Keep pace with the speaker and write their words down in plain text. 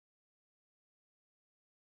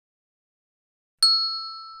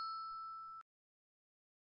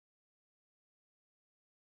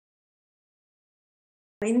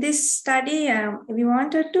In this study, we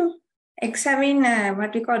wanted to examine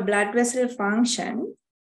what we call blood vessel function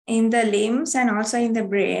in the limbs and also in the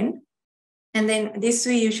brain. And then this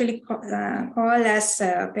we usually call as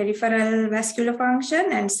peripheral vascular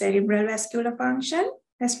function and cerebral vascular function,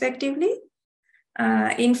 respectively.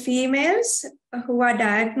 In females who are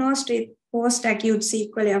diagnosed with post-acute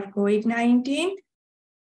sequelae of COVID-19,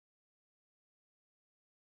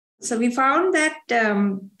 so we found that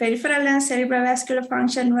peripheral and cerebral vascular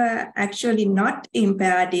function were actually not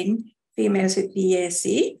impaired in females with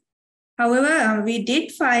PAC. However, we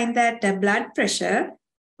did find that blood pressure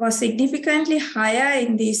was significantly higher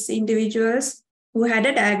in these individuals who had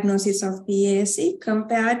a diagnosis of PAC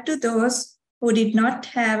compared to those who did not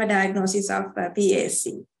have a diagnosis of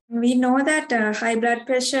PAC. We know that high blood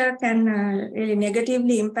pressure can really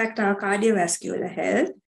negatively impact our cardiovascular health.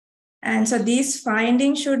 And so these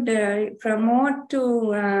findings should promote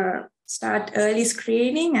to start early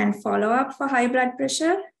screening and follow up for high blood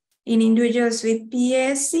pressure in individuals with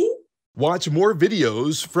PAC. Watch more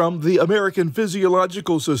videos from the American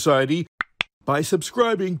Physiological Society by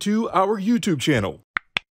subscribing to our YouTube channel.